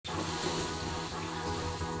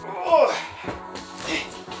Oh.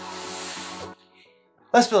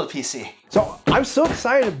 Let's build a PC. So I'm so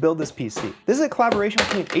excited to build this PC. This is a collaboration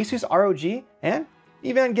between ASUS ROG and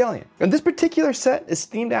Evangelion. And this particular set is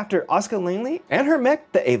themed after Asuka Langley and her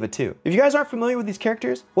mech, the Eva 2. If you guys aren't familiar with these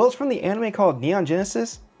characters, well, it's from the anime called Neon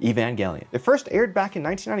Genesis Evangelion. It first aired back in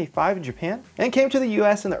 1995 in Japan and came to the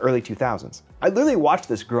US in the early 2000s. I literally watched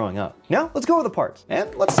this growing up. Now let's go over the parts,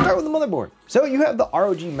 and let's start with the motherboard. So you have the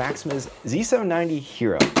ROG Maximus Z790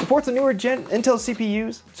 Hero. Supports a newer gen Intel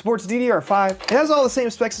CPUs, supports DDR5. It has all the same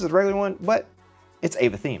specs as the regular one, but it's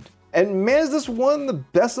Eva themed. And man, is this one of the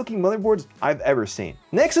best looking motherboards I've ever seen.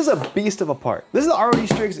 Next is a beast of a part. This is the ROG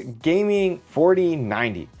Strix Gaming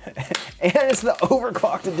 4090. And it's the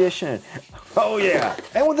overclocked edition. Oh yeah.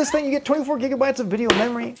 And with this thing, you get 24 gigabytes of video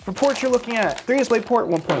memory. For ports, you're looking at 3 DisplayPort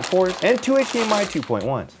 1.4s and 2 HDMI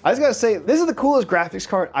 2.1s. I just gotta say, this is the coolest graphics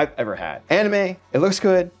card I've ever had. Anime, it looks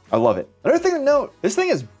good. I love it. Another thing to note, this thing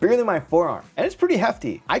is bigger than my forearm, and it's pretty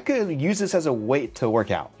hefty. I could use this as a weight to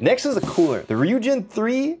work out. Next is the cooler, the Ryujin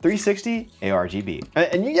 3 360 ARGB.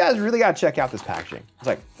 And you guys really gotta check out this packaging. It's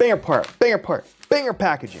like banger part, banger part, banger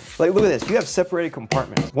packaging. Like look at this, you have separated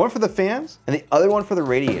compartments. One for the fans and the other one for the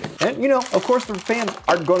radiator. And you know, of course the fans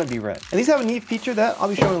are gonna be red. And these have a neat feature that I'll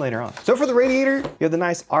be showing later on. So for the radiator, you have the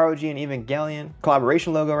nice ROG and Evangelion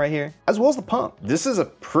collaboration logo right here, as well as the pump. This is a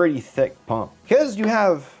pretty thick pump because you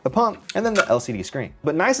have the pump and then the LCD screen.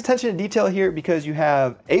 But nice attention to detail here because you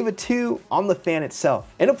have Eva 2 on the fan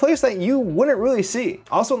itself in a place that you wouldn't really see.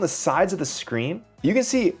 Also on the sides of the screen, you can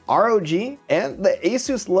see ROG and the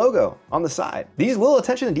ASUS logo on the side. These little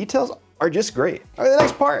attention to details are just great. All right, the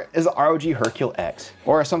next part is the ROG Hercule X,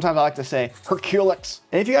 or sometimes I like to say Herculex.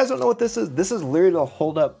 And if you guys don't know what this is literally to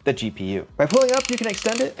hold up the GPU. By pulling up, you can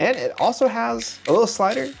extend it, and it also has a little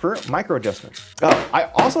slider for micro adjustments.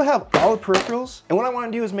 I also have all the peripherals, and what I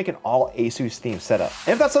want to do is make an all ASUS themed setup.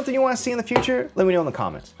 And if that's something you want to see in the future, let me know in the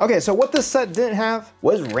comments. Okay, so what this set didn't have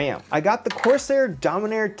was RAM. I got the Corsair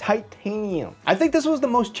Dominator Titanium. I think this was the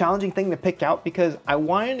most challenging thing to pick out because I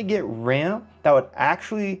wanted to get RAM that would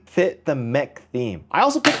actually fit the mech theme. I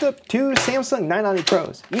also picked up 2 Samsung 990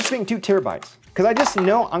 Pros, each being 2 terabytes, because I just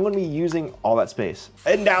know I'm gonna be using all that space.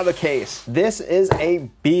 And now the case. This is a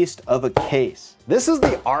beast of a case. This is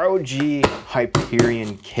the ROG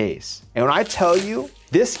Hyperion case. And when I tell you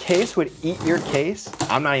this case would eat your case,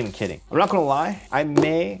 I'm not even kidding. I'm not gonna lie, I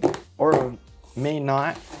may or may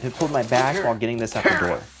not have pulled my back while getting this out the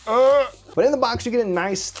door. But in the box, you get a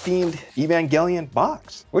nice themed Evangelion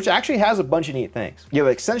box, which actually has a bunch of neat things. You have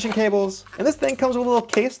extension cables, and this thing comes with a little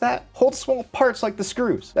case that holds small parts like the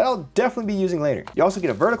screws that I'll definitely be using later. You also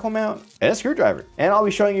get a vertical mount and a screwdriver, and I'll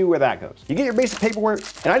be showing you where that goes. You get your basic paperwork,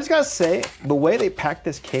 and I just gotta say, the way they pack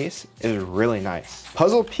this case is really nice.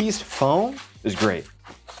 Puzzle piece foam is great.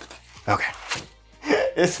 Okay.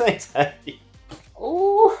 This thing's heavy.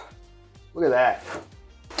 Ooh, look at that.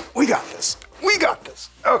 We got this. We got this.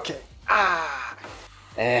 Okay.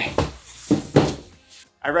 I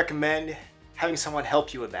recommend having someone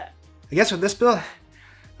help you with that. I guess with this build,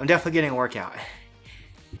 I'm definitely getting a workout.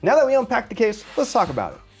 Now that we unpacked the case, let's talk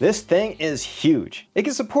about it. This thing is huge. It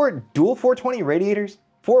can support dual 420 radiators,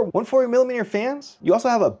 4 140mm fans. You also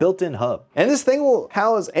have a built-in hub. And this thing will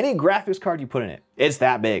house any graphics card you put in it. It's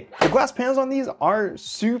that big. The glass panels on these are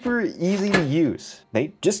super easy to use.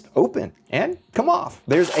 They just open and come off.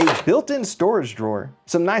 There's a built-in storage drawer,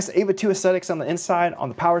 some nice Eva 2 aesthetics on the inside on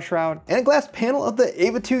the power shroud, and a glass panel of the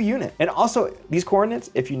Eva 2 unit. And also these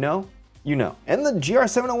coordinates, if you know, you know. And the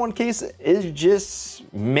GR701 case is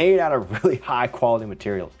just made out of really high quality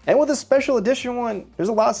materials. And with a special edition one, there's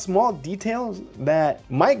a lot of small details that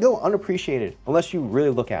might go unappreciated unless you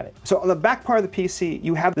really look at it. So on the back part of the PC,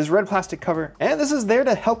 you have this red plastic cover, and this is there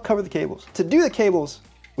to help cover the cables. To do the cables,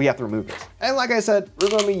 we have to remove this. And like I said, we're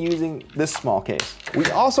gonna be using this small case. We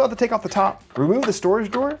also have to take off the top, remove the storage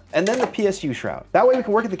drawer, and then the PSU shroud. That way we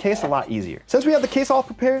can work at the case a lot easier. Since we have the case all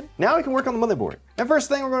prepared, now we can work on the motherboard. And first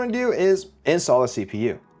thing we're gonna do is install the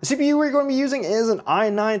CPU. The CPU we're gonna be using is an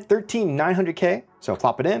i9-13900K, so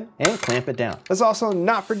plop it in and clamp it down. Let's also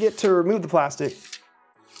not forget to remove the plastic.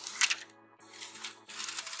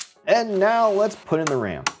 And now let's put in the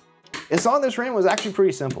RAM. Installing this RAM was actually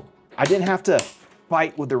pretty simple. I didn't have to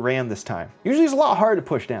fight with the RAM this time. Usually it's a lot harder to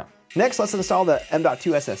push down. Next, let's install the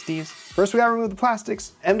M.2 SSDs. First, we gotta remove the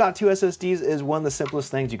plastics. M.2 SSDs is one of the simplest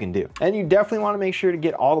things you can do. And you definitely wanna make sure to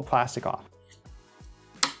get all the plastic off.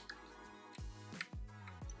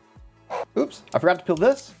 Oops, I forgot to peel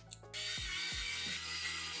this.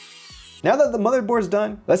 Now that the motherboard's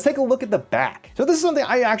done, let's take a look at the back. So this is something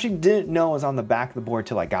I actually didn't know was on the back of the board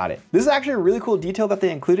till I got it. This is actually a really cool detail that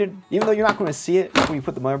they included, even though you're not gonna see it when you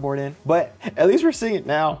put the motherboard in, but at least we're seeing it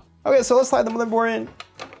now. Okay, so let's slide the motherboard in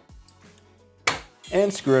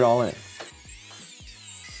and screw it all in.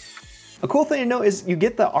 A cool thing to note is you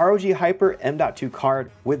get the ROG Hyper M.2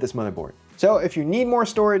 card with this motherboard. So if you need more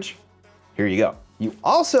storage, here you go. You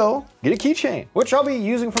also get a keychain, which I'll be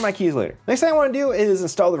using for my keys later. Next thing I want to do is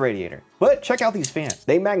install the radiator. But check out these fans.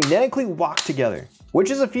 They magnetically lock together,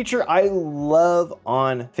 which is a feature I love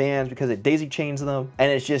on fans because it daisy chains them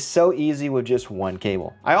and it's just so easy with just one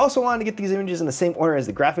cable. I also wanted to get these images in the same order as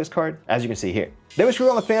the graphics card, as you can see here. Then we screw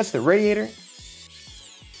on the fans to the radiator.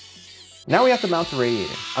 Now we have to mount the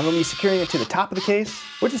radiator. I'm going to be securing it to the top of the case,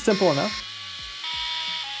 which is simple enough.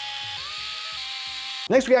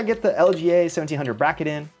 Next, we gotta get the LGA 1700 bracket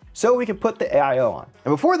in so we can put the AIO on.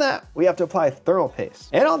 And before that, we have to apply thermal paste.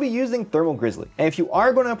 And I'll be using Thermal Grizzly. And if you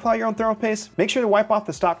are going to apply your own thermal paste, make sure to wipe off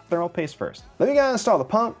the stock thermal paste first. Then we gotta install the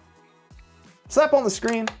pump, slap on the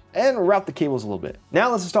screen, and route the cables a little bit.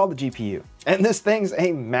 Now let's install the GPU. And this thing's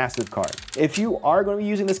a massive card. If you are going to be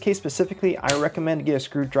using this case specifically, I recommend to get a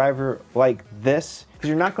screwdriver like this, because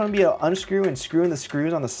you're not going to be able to unscrew and screw in the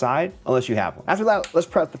screws on the side unless you have one. After that, let's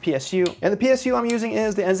prep the PSU. And the PSU I'm using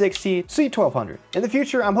is the NZXT C1200. In the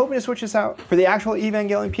future, I'm hoping to switch this out for the actual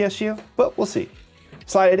Evangelion PSU, but we'll see.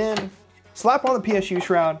 Slide it in, slap on the PSU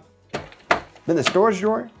shroud, then the storage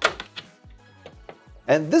drawer,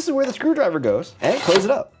 and this is where the screwdriver goes, and close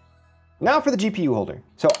it up. Now for the GPU holder.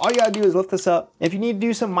 So all you gotta do is lift this up. If you need to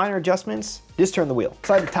do some minor adjustments, just turn the wheel.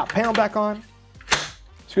 Slide the top panel back on,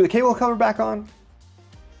 screw the cable cover back on,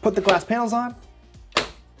 put the glass panels on.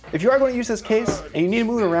 If you are going to use this case and you need to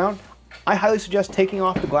move it around, I highly suggest taking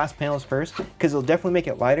off the glass panels first because it'll definitely make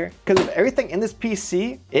it lighter. Because of everything in this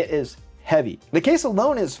PC, it is heavy. The case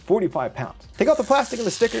alone is 45 pounds. Take out the plastic and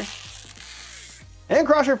the sticker and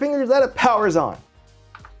cross your fingers that it powers on.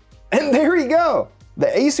 And there we go. The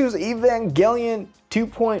ASUS Evangelion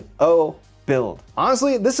 2.0 build.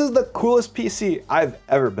 Honestly, this is the coolest PC I've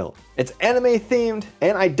ever built. It's anime themed,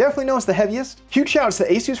 and I definitely know it's the heaviest. Huge shout outs to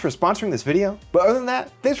ASUS for sponsoring this video. But other than that,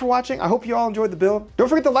 thanks for watching. I hope you all enjoyed the build. Don't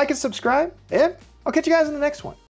forget to like and subscribe, and I'll catch you guys in the next one.